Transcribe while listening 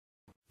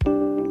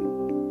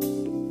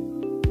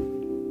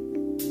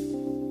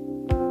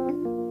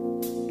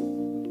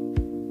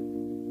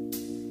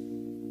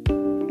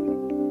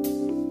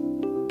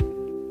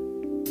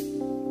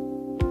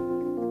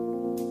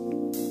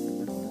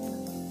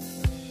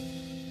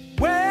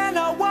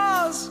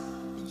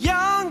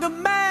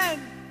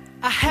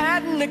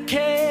hadn't a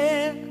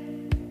care,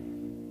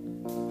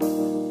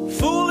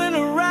 fooling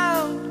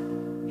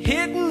around,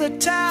 hitting the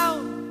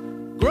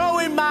town,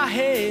 growing my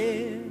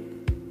hair.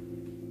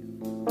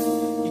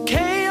 You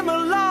came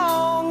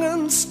along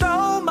and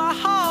stole my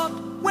heart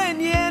when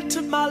you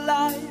entered my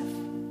life.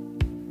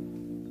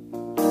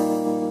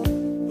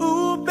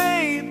 Ooh,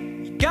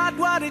 babe, you got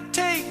what it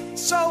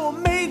takes, so I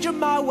made you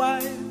my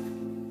wife.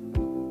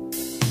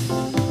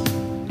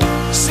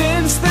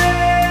 Since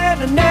then,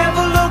 I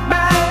never looked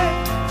back.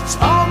 It's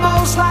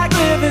almost like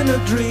living a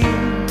dream.